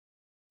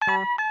My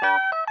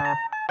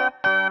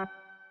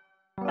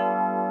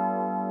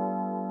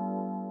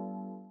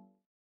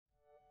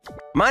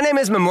name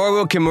is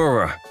Mamoru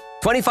Kimura,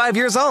 25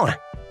 years old.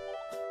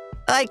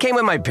 I came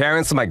with my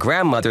parents to my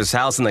grandmother's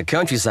house in the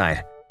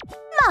countryside.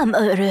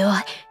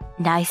 Mamoru,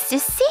 nice to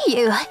see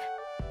you.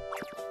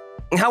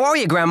 How are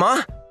you,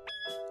 Grandma?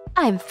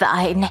 I'm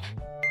fine.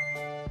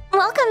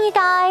 Welcome, you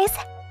guys.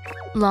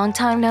 Long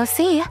time no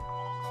see.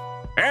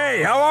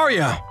 Hey, how are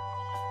you?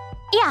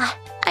 Yeah,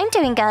 I'm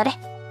doing good.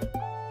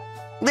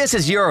 This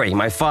is Yuri,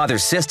 my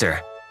father's sister.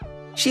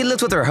 She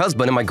lives with her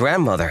husband and my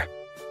grandmother.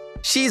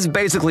 She's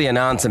basically an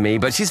aunt to me,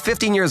 but she's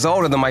 15 years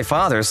older than my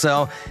father,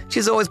 so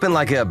she's always been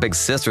like a big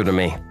sister to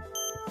me.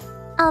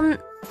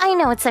 I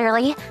know it's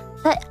early,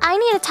 but I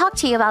need to talk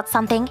to you about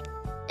something.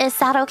 Is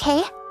that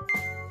okay?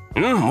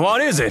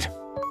 What is it?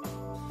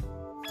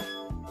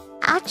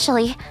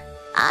 Actually,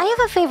 I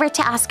have a favor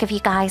to ask of you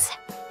guys,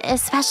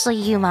 especially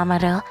you,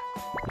 Mamoru.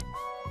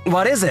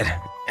 What is it?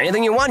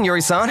 Anything you want,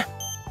 Yuri-san?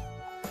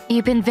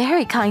 You've been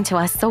very kind to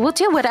us, so we'll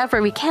do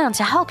whatever we can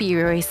to help you,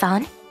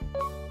 Yuri-san.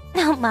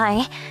 Oh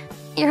my,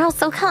 you're all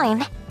so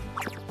kind.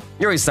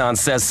 Yuri-san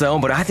says so,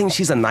 but I think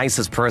she's the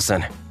nicest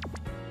person.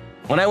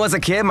 When I was a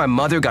kid, my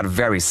mother got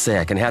very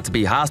sick and had to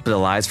be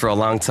hospitalized for a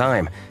long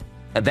time.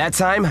 At that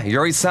time,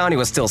 Yuri-san, who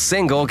was still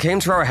single, came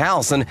to our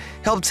house and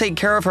helped take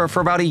care of her for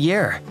about a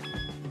year.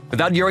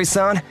 Without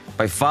Yuri-san,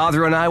 my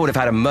father and I would have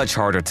had a much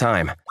harder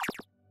time.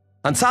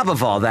 On top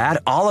of all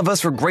that, all of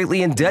us were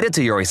greatly indebted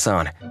to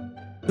Yuri-san,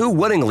 who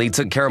willingly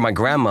took care of my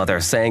grandmother,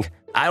 saying,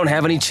 "I don't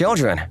have any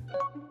children."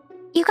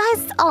 You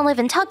guys all live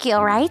in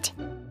Tokyo, right?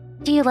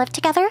 Do you live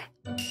together?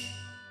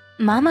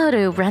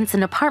 Mamoru rents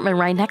an apartment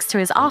right next to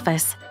his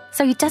office,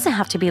 so he doesn't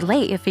have to be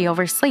late if he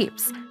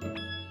oversleeps.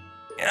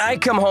 I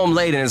come home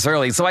late and it's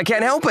early, so I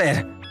can't help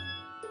it.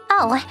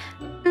 Oh,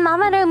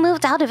 Mamoru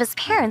moved out of his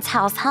parents'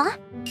 house, huh?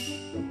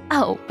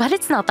 Oh, but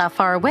it's not that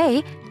far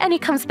away, and he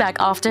comes back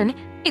often.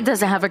 He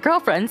doesn't have a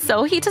girlfriend,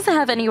 so he doesn't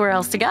have anywhere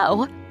else to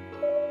go.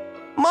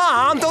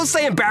 Mom, don't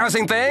say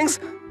embarrassing things.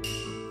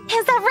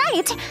 Is that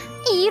right?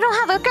 You don't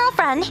have a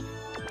girlfriend?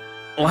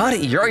 What,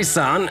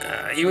 Yuri-san?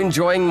 You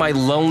enjoying my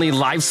lonely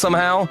life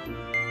somehow?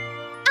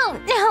 Oh,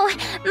 no.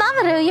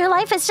 Mamoru, your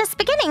life is just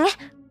beginning.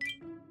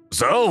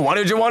 So, what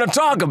did you want to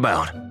talk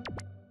about?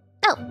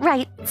 Oh,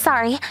 right.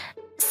 Sorry.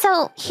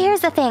 So,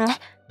 here's the thing.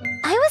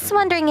 I was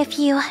wondering if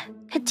you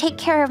could take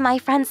care of my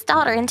friend's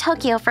daughter in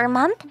Tokyo for a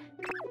month.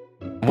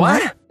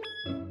 What?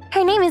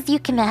 Her name is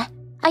Yukime,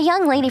 a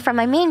young lady from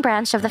my main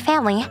branch of the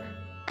family.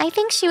 I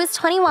think she was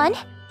 21.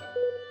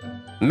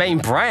 Main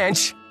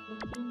branch?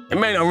 It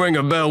may not ring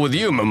a bell with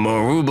you,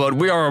 Mamoru, but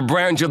we are a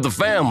branch of the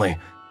family.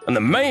 And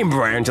the main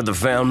branch of the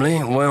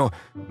family, well,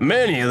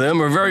 many of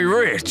them are very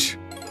rich.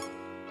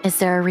 Is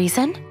there a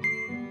reason?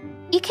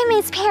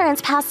 Yukime's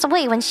parents passed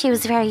away when she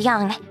was very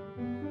young.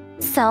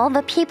 So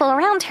the people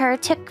around her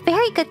took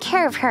very good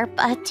care of her,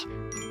 but...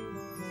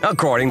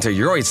 According to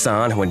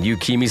Yuri-san, when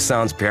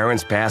Yukimi-san's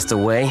parents passed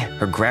away,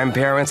 her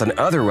grandparents and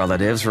other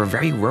relatives were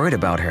very worried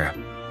about her.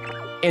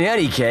 In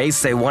any case,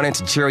 they wanted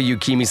to cheer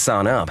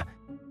Yukimi-san up,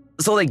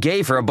 so they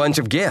gave her a bunch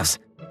of gifts.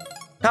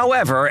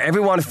 However,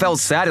 everyone felt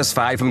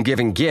satisfied from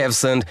giving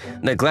gifts and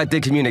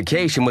neglected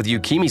communication with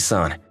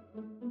Yukimi-san,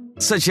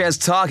 such as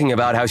talking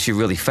about how she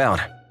really felt.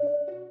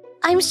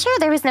 I'm sure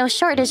there was no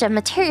shortage of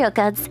material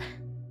goods,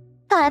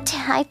 but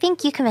I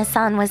think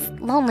Yukime-san was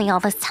lonely all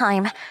this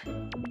time.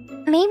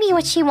 Maybe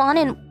what she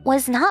wanted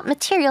was not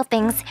material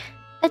things,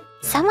 but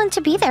someone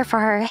to be there for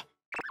her.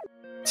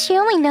 She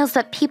only knows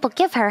what people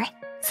give her,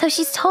 so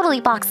she's totally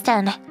boxed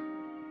in.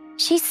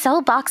 She's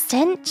so boxed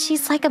in,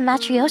 she's like a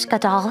Matryoshka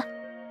doll.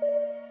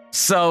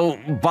 So,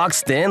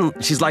 boxed in,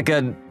 she's like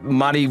a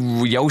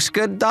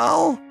Matryoshka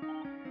doll?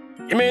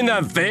 You mean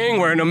that thing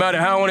where no matter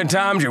how many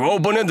times you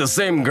open it, the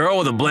same girl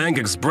with a blank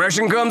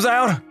expression comes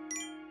out?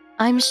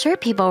 I'm sure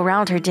people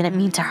around her didn't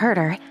mean to hurt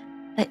her,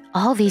 but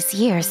all these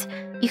years,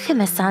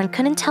 Yukime-san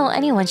couldn't tell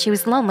anyone she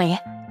was lonely.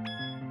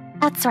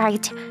 That's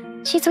right.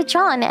 She's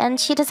withdrawn and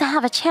she doesn't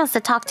have a chance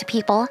to talk to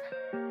people.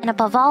 And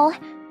above all,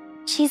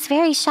 she's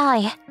very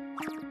shy.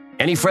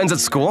 Any friends at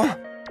school?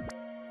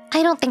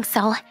 I don't think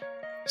so.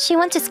 She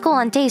went to school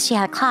on days she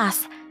had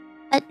class,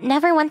 but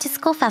never went to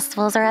school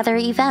festivals or other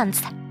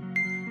events.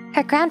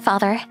 Her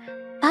grandfather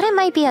thought it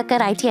might be a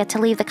good idea to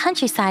leave the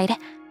countryside,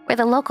 where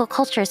the local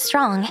culture is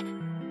strong,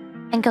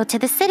 and go to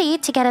the city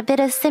to get a bit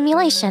of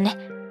stimulation.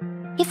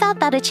 He thought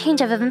that a change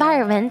of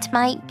environment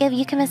might give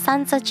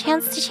Yukime-san a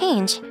chance to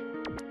change.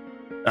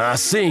 I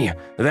see.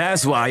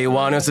 That's why you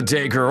want us to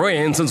take her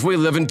in since we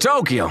live in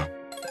Tokyo.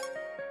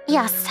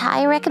 Yes,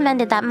 I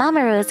recommended that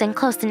Mamoru isn't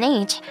close in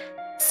age,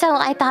 so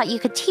I thought you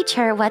could teach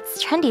her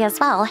what's trendy as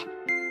well.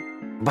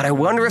 But I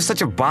wonder if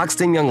such a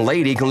boxed-in young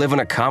lady can live in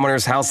a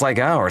commoner's house like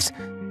ours.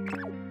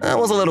 I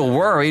was a little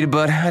worried,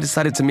 but I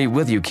decided to meet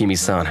with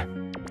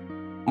Yukimi-san.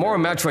 More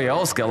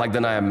Matryoshka like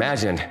than I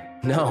imagined.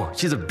 No,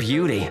 she's a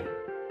beauty.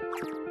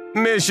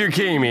 Miss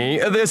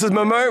Yukimi, this is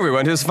Mamoru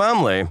and his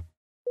family.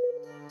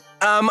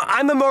 I'm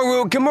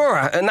Mamoru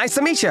Kimura. Nice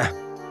to meet you.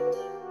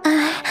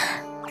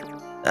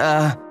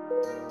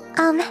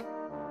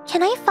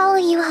 Can I follow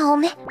you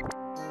home?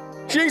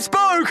 She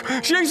spoke!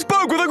 She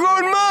spoke with a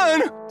grown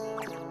man!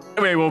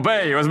 We will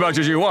pay you as much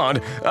as you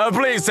want.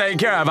 Please take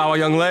care of our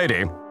young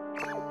lady.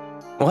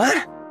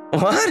 What?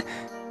 What?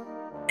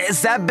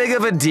 Is that big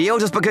of a deal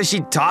just because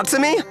she talked to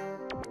me?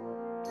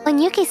 When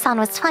Yuki-san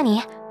was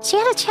 20, she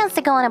had a chance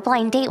to go on a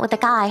blind date with a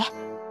guy.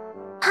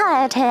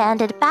 But it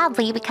ended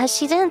badly because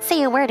she didn't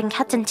say a word and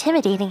kept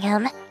intimidating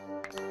him.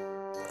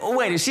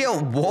 Wait, is she a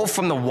wolf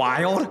from the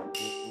wild?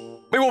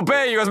 We will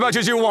pay you as much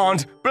as you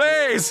want.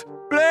 Please!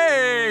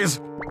 Please!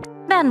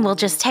 Then we'll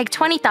just take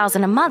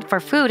 $20,000 a month for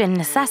food and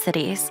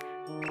necessities.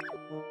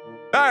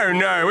 Oh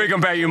no, we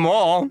can pay you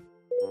more.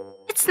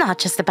 It's not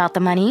just about the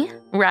money,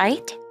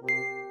 right?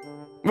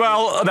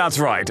 Well, that's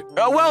right.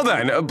 Well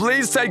then,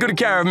 please take good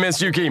care of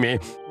Miss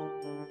Yukimi.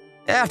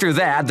 After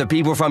that, the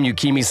people from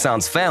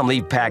Yukimi-san's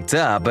family packed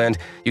up, and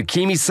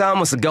Yukimi-san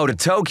was to go to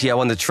Tokyo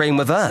on the train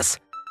with us.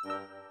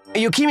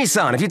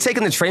 Yukimi-san, have you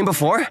taken the train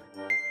before?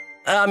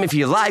 If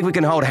you like, we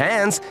can hold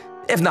hands.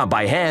 If not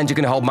by hand, you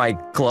can hold my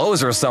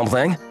clothes or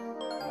something.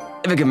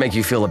 If it can make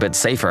you feel a bit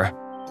safer.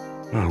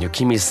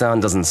 Yukimi-san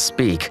doesn't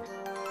speak.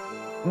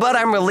 But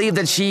I'm relieved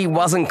that she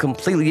wasn't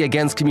completely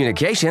against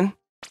communication.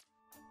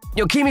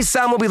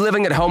 Yukimi-san will be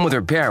living at home with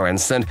her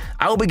parents, and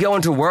I will be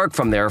going to work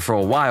from there for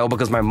a while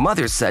because my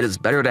mother said it's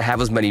better to have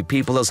as many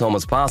people as home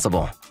as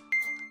possible.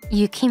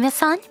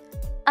 Yukimi-san?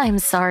 I'm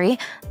sorry,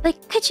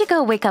 but could you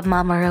go wake up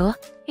Mamoru?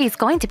 He's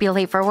going to be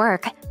late for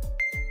work.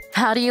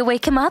 How do you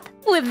wake him up?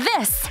 With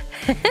this!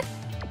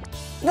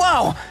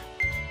 Whoa!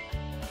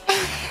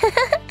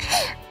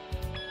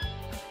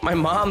 My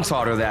mom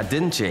taught her that,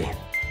 didn't she?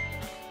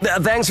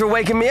 Thanks for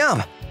waking me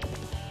up.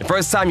 The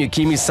first time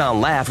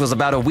Yukimi-san laughed was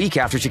about a week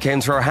after she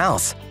came to our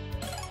house.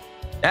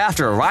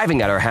 After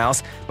arriving at our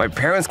house, my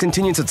parents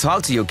continued to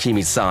talk to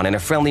Yukimi-san in a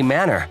friendly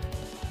manner.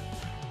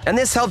 And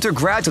this helped her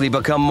gradually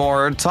become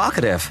more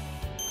talkative.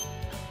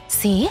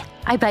 See?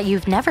 I bet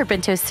you've never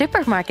been to a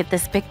supermarket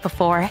this big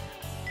before.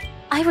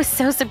 I was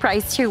so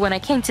surprised too when I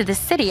came to the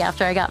city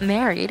after I got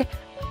married.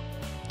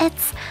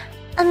 It's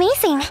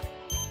amazing.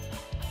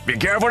 Be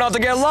careful not to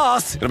get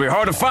lost. It'll be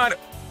hard to find.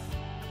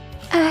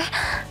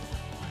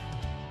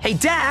 Hey,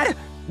 Dad!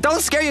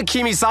 Don't scare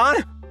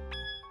Yukimi-san!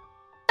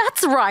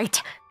 That's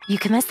right.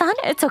 Yukimi-san,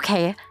 it's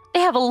okay.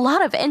 They have a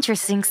lot of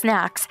interesting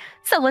snacks.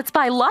 So let's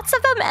buy lots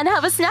of them and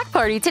have a snack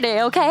party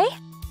today, okay?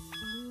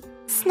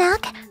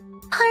 Snack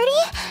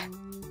party?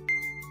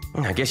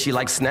 I guess she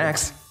likes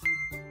snacks.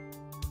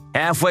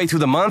 Halfway through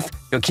the month,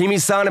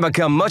 Yukimi-san had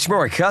become much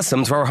more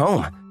accustomed to our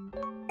home.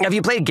 Have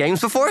you played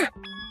games before?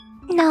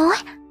 No.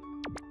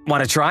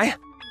 Want to try?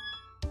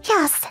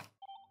 Yes.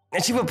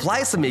 And she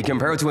replies to me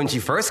compared to when she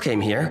first came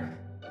here,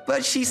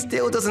 but she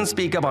still doesn't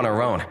speak up on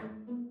her own.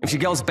 If she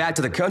goes back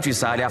to the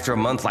countryside after a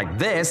month like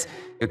this,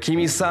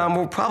 Yukimi-san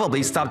will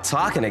probably stop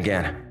talking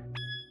again.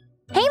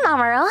 Hey,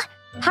 Mamoru.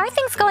 How are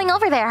things going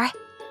over there?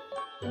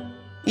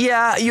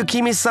 Yeah,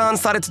 Yukimi-san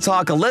started to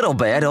talk a little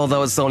bit,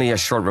 although it's only a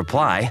short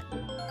reply.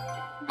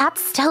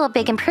 That's still a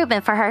big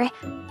improvement for her,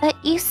 but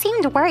you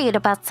seemed worried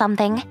about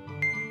something.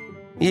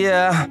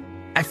 Yeah,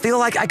 I feel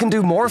like I can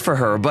do more for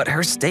her, but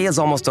her stay is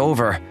almost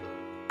over.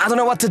 I don't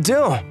know what to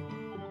do.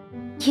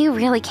 You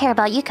really care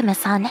about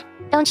Yukimi-san,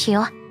 don't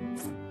you?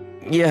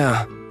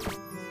 Yeah.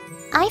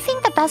 I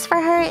think the best for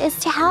her is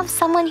to have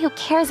someone who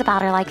cares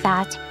about her like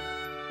that.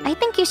 I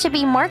think you should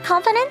be more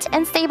confident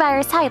and stay by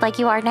her side like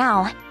you are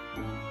now.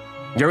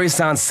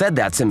 Yuri-san said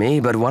that to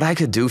me, but what I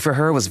could do for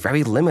her was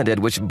very limited,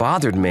 which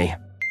bothered me.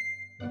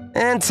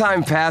 And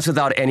time passed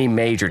without any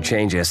major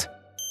changes.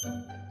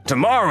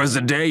 Tomorrow is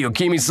the day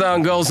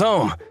Yukimi-san goes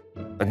home.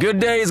 The good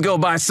days go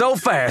by so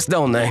fast,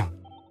 don't they?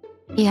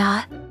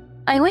 Yeah.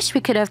 I wish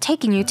we could have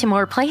taken you to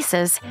more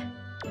places.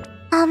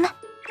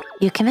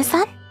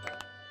 Yukimi-san?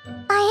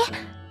 I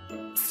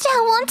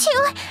still want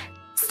to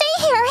stay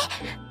here.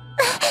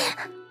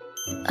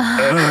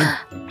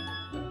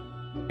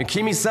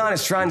 Yukimi-san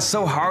is trying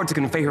so hard to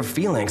convey her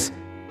feelings.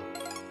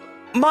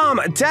 Mom,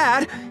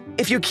 Dad,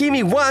 if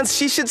Yukimi wants,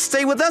 she should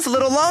stay with us a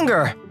little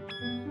longer.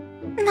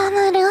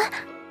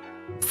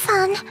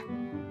 Mamoru-san.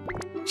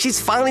 She's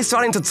finally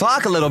starting to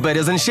talk a little bit,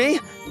 isn't she?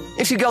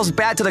 If she goes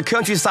back to the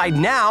countryside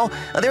now,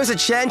 there's a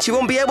chance she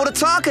won't be able to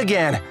talk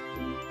again.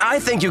 I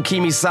think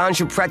Yukimi-san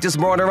should practice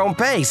more at her own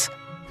pace.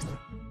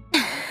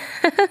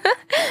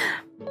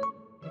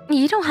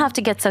 You don't have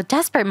to get so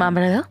desperate,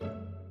 Mamoru.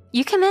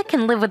 Yukimi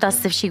can live with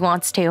us if she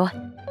wants to.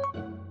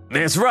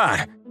 That's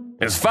right.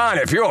 It's fine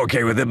if you're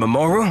okay with it,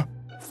 Mamoru.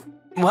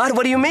 What?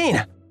 What do you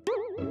mean?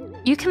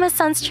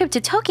 Yukimi-san's trip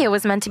to Tokyo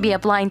was meant to be a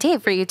blind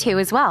date for you two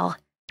as well.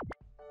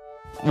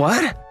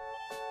 What?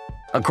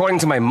 According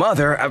to my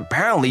mother,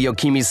 apparently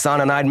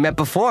Yukimi-san and I had met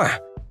before.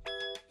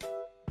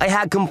 I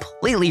had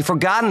completely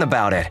forgotten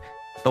about it.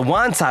 But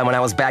one time when I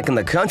was back in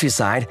the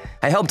countryside,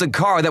 I helped a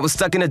car that was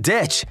stuck in a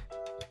ditch.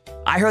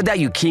 I heard that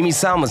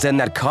Yukimi-san was in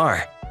that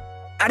car.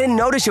 I didn't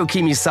notice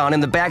Yukimi-san in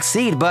the back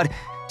seat, but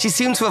she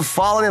seemed to have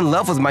fallen in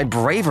love with my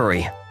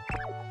bravery.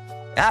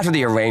 After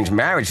the arranged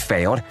marriage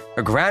failed,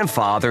 her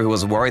grandfather, who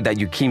was worried that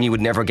Yukimi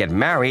would never get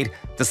married,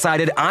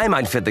 decided I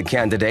might fit the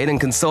candidate and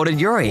consulted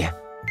Yuri.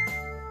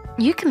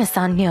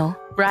 Yukimi-san knew,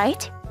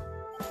 right?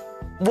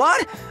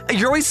 What?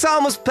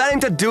 Yuri-san was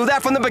planning to do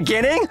that from the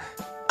beginning?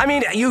 I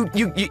mean,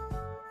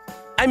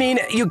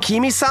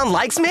 Yukimi-san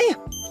likes me?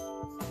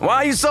 Why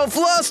are you so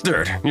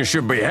flustered? You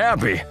should be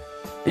happy.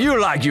 You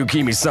like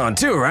Yukimi-san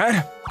too,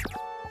 right?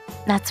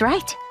 That's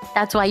right.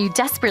 That's why you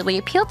desperately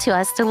appealed to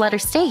us to let her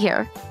stay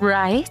here,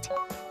 right?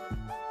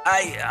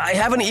 I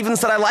haven't even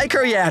said I like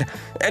her yet,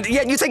 and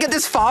yet you take it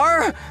this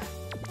far?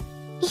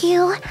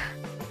 You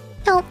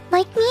don't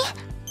like me?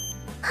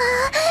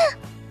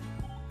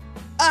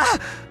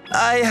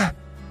 I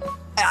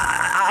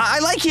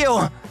like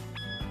you.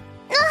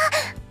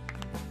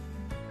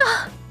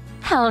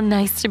 How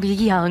nice to be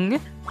young.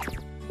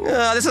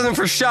 This isn't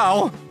for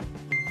show.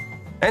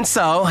 And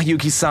so,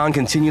 Yuki-san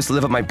continues to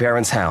live at my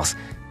parents' house,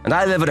 and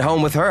I live at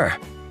home with her.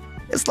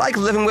 It's like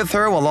living with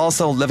her while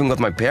also living with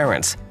my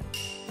parents.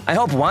 I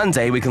hope one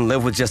day we can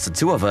live with just the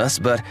two of us,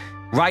 but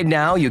right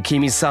now,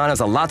 Yukimi-san has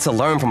a lot to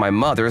learn from my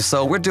mother,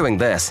 so we're doing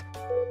this.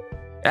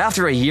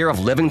 After a year of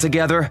living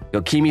together,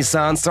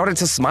 Yukimi-san started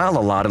to smile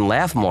a lot and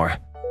laugh more.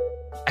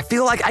 I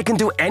feel like I can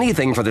do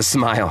anything for this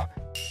smile.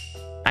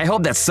 I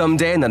hope that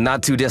someday in the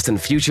not-too-distant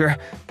future,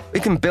 we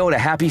can build a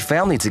happy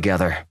family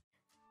together.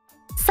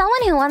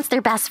 Someone who wants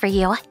their best for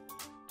you.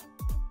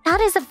 That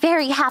is a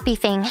very happy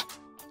thing.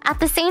 At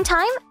the same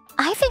time,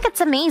 I think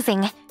it's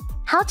amazing.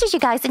 How did you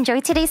guys enjoy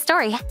today's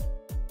story?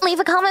 Leave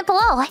a comment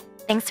below.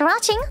 Thanks for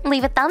watching,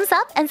 leave a thumbs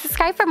up, and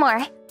subscribe for more.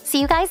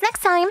 See you guys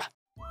next time!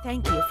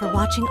 Thank you for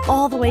watching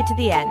all the way to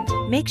the end.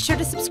 Make sure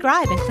to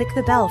subscribe and click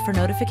the bell for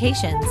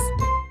notifications.